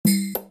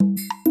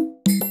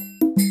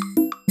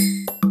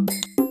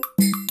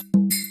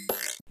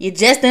You're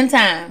just in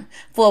time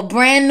for a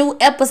brand new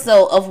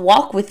episode of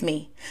Walk With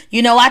Me.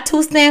 You know, I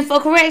too stand for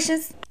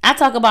corrections. I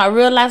talk about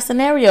real life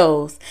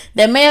scenarios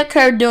that may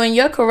occur during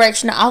your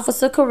correctional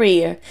officer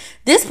career.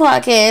 This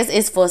podcast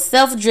is for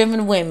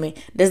self-driven women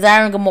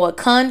desiring a more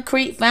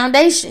concrete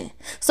foundation.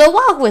 So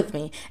walk with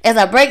me as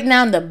I break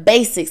down the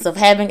basics of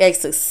having a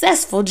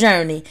successful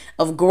journey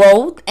of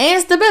growth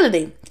and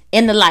stability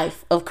in the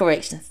life of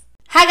corrections.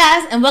 Hi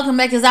guys, and welcome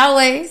back as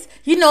always.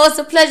 You know it's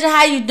a pleasure.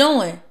 How you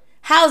doing?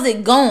 How's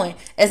it going?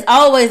 As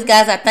always,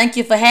 guys, I thank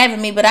you for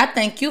having me, but I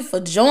thank you for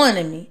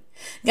joining me.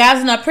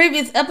 Guys, in our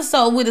previous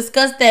episode, we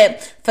discussed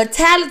that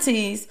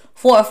fatalities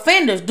for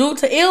offenders due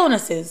to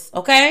illnesses,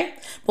 okay?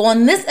 But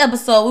on this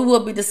episode, we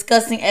will be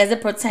discussing as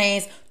it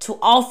pertains to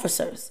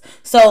officers.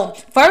 So,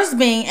 first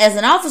being, as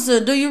an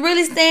officer, do you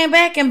really stand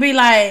back and be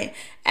like,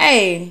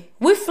 hey,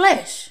 we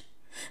flesh?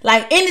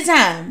 Like,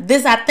 anytime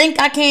this I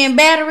think I can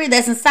battery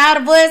that's inside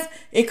of us,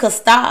 it could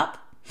stop.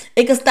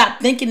 It could stop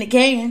thinking it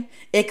can.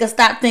 It can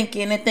stop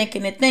thinking and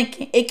thinking and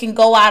thinking. It can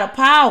go out of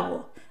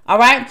power. All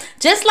right?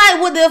 Just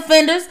like with the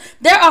offenders,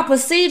 there are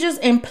procedures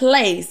in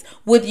place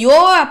with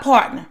your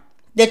partner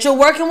that you're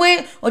working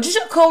with or just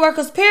your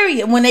coworkers,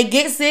 period, when they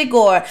get sick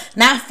or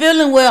not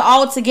feeling well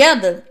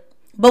altogether.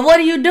 But what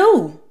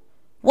do?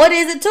 What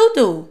is it to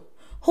do?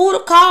 Who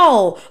to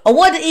call or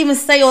what to even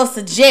say or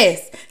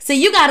suggest?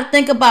 See, you got to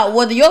think about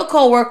whether your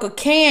coworker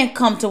can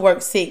come to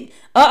work sick.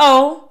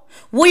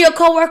 Will your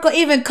coworker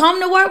even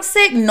come to work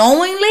sick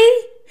knowingly?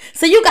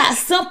 So you got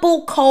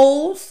simple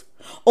codes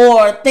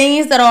or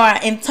things that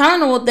are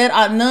internal that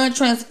are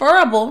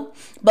non-transferable.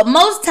 But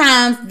most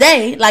times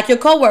they, like your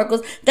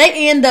coworkers,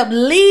 they end up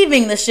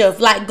leaving the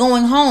shift, like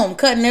going home,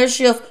 cutting their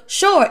shift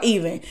short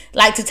even,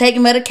 like to take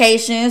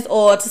medications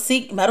or to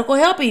seek medical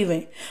help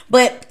even.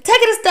 But take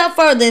it a step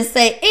further and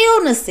say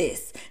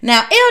illnesses.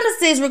 Now,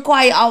 illnesses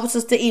require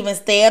officers to even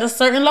stay at a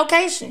certain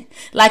location.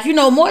 Like, you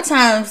know, more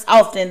times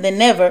often than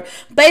never,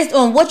 based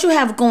on what you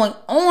have going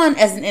on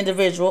as an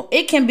individual,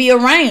 it can be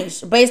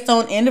arranged based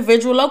on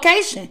individual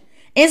location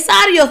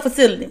inside of your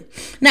facility.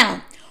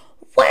 Now,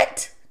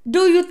 what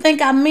do you think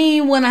I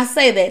mean when I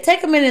say that?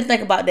 Take a minute and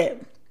think about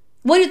that.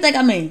 What do you think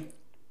I mean?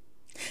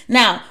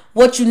 Now,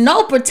 what you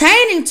know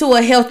pertaining to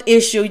a health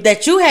issue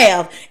that you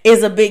have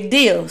is a big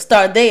deal.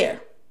 Start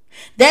there.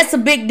 That's a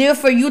big deal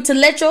for you to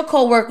let your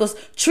coworkers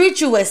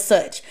treat you as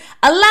such.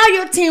 Allow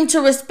your team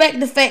to respect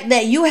the fact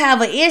that you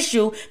have an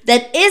issue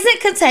that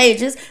isn't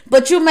contagious,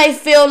 but you may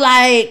feel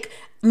like,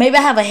 maybe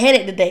I have a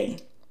headache today.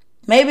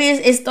 Maybe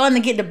it's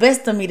starting to get the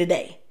best of me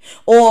today.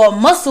 Or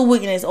muscle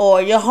weakness,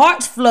 or your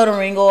heart's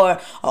fluttering, or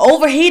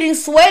overheating,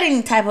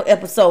 sweating type of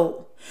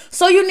episode.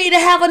 So you need to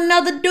have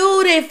another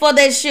duty for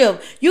that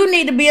shift. You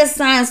need to be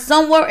assigned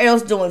somewhere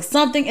else doing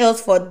something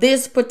else for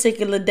this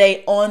particular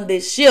day on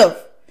this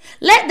shift.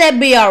 Let that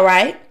be all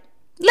right.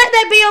 Let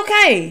that be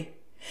okay.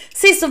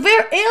 See,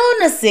 severe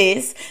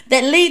illnesses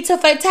that lead to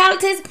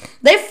fatalities,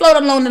 they float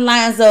along the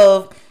lines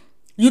of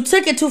you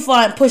took it too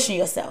far in pushing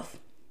yourself.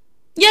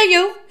 Yeah,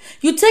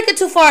 you took it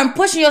too far in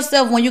pushing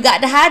yourself when you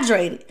got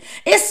dehydrated.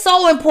 It's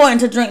so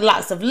important to drink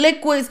lots of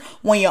liquids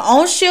when you're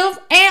on shift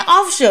and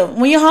off shift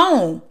when you're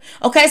home.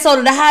 Okay, so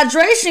the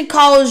dehydration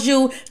causes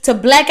you to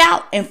black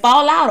out and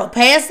fall out or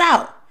pass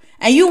out.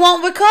 And you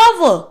won't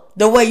recover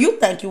the way you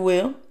think you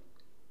will.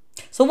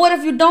 So what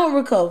if you don't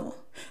recover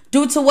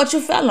due to what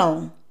you fell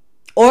on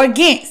or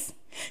against?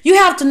 You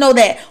have to know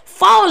that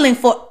falling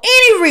for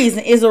any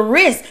reason is a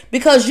risk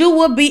because you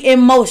will be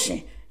in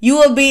motion. You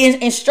will be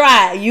in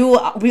stride. You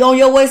will be on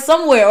your way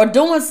somewhere or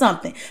doing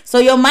something. So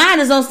your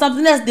mind is on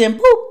something else. Then,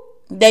 boop,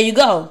 there you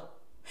go.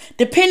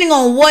 Depending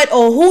on what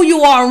or who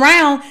you are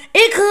around,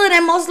 it could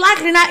and most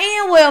likely not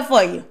end well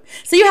for you.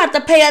 So you have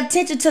to pay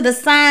attention to the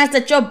signs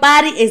that your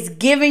body is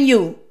giving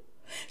you.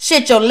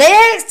 Shit, your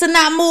legs to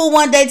not move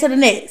one day to the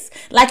next.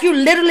 Like you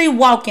literally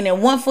walking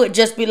and one foot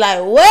just be like,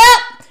 well,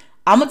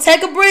 I'm going to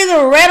take a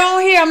breather right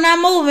on here. I'm not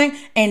moving.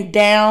 And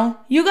down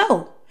you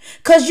go.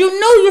 Because you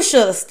knew you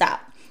should have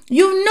stopped.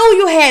 You knew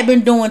you had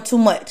been doing too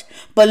much.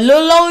 But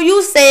little old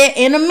you said,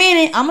 in a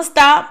minute, I'm going to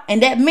stop.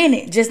 And that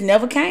minute just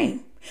never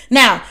came.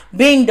 Now,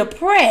 being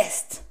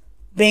depressed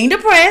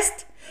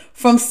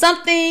from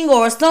something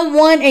or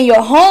someone in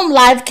your home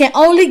life can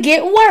only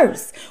get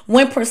worse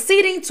when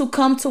proceeding to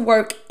come to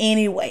work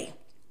anyway.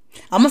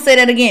 I'm going to say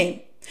that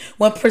again.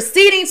 When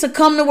proceeding to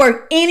come to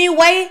work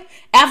anyway,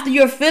 after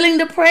you're feeling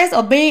depressed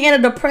or being in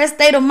a depressed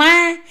state of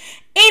mind,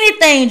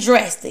 anything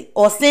drastic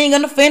or seeing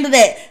an offender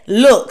that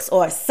looks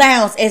or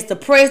sounds as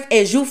depressed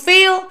as you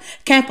feel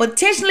can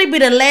potentially be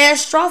the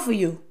last straw for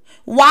you.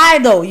 Why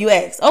though, you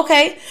ask?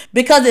 Okay,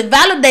 because it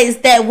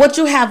validates that what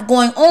you have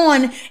going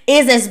on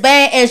is as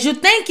bad as you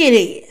think it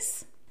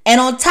is.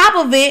 And on top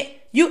of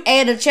it, you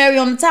add a cherry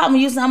on the top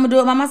when you say, I'm going to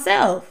do it by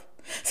myself.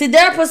 See,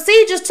 there are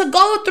procedures to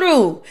go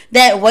through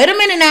that, wait a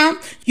minute now,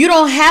 you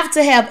don't have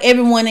to have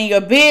everyone in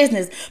your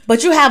business,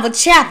 but you have a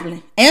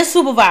chaplain and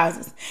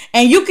supervisors,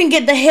 and you can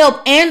get the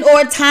help and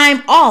or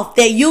time off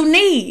that you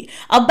need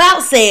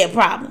about said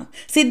problem.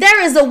 See,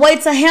 there is a way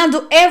to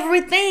handle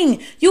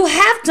everything. You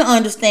have to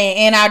understand,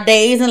 in our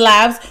days and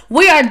lives,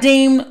 we are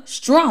deemed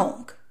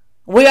strong.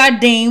 We are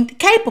deemed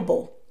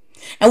capable.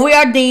 And we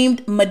are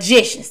deemed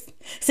magicians.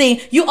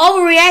 See, you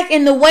overreact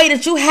in the way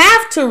that you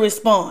have to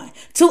respond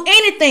to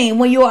anything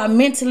when you are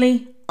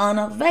mentally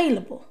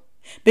unavailable.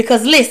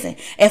 Because listen,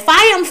 if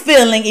I am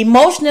feeling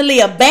emotionally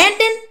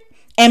abandoned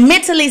and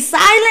mentally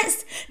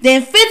silenced,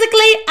 then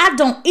physically I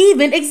don't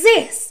even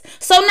exist.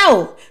 So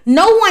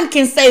no one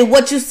can say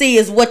what you see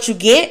is what you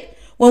get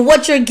when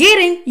what you're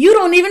getting you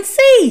don't even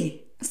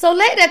see. So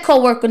let that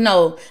coworker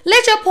know,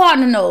 let your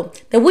partner know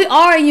that we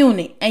are a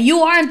unit and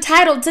you are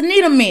entitled to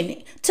need a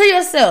minute to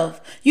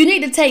yourself. You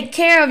need to take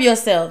care of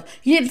yourself.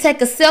 You need to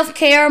take a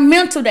self-care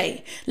mental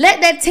day. Let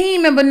that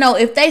team member know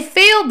if they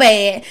feel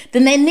bad,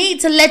 then they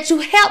need to let you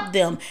help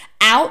them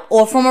out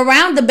or from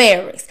around the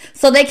barracks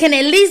so they can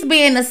at least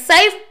be in a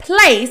safe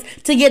place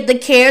to get the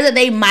care that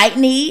they might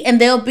need, and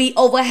they'll be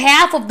over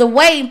half of the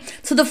way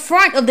to the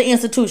front of the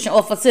institution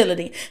or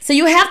facility. So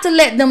you have to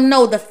let them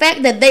know the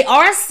fact that they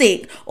are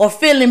sick or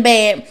feeling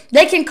bad,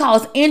 they can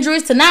cause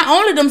injuries to not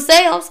only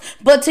themselves,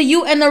 but to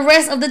you and the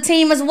rest of the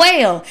team as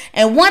well.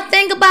 And one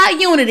thing about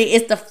unity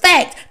is the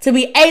fact to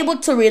be able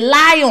to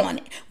rely on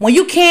it when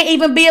you can't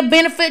even be a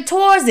benefit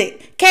towards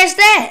it. Catch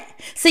that.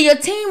 See, your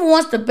team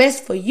wants the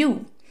best for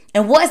you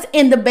and what's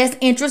in the best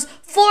interest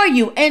for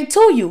you and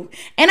to you.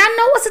 And I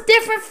know it's a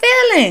different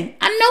feeling.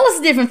 I know it's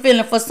a different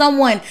feeling for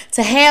someone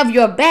to have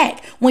your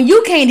back when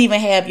you can't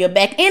even have your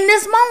back in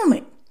this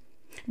moment.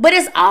 But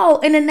it's all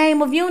in the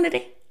name of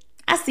unity.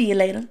 I'll see you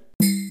later.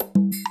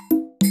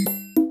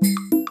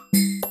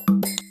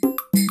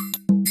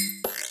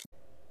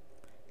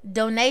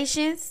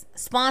 Donations,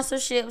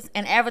 sponsorships,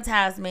 and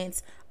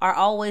advertisements are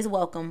always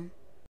welcome.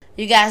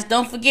 You guys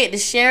don't forget to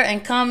share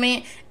and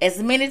comment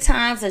as many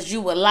times as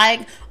you would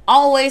like.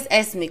 Always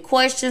ask me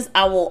questions.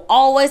 I will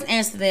always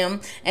answer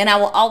them, and I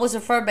will always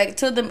refer back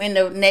to them in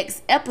the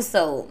next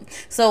episode.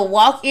 So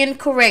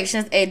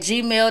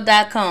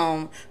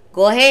walkincorrections@gmail.com.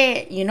 Go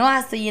ahead.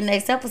 I'll see you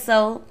next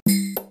episode.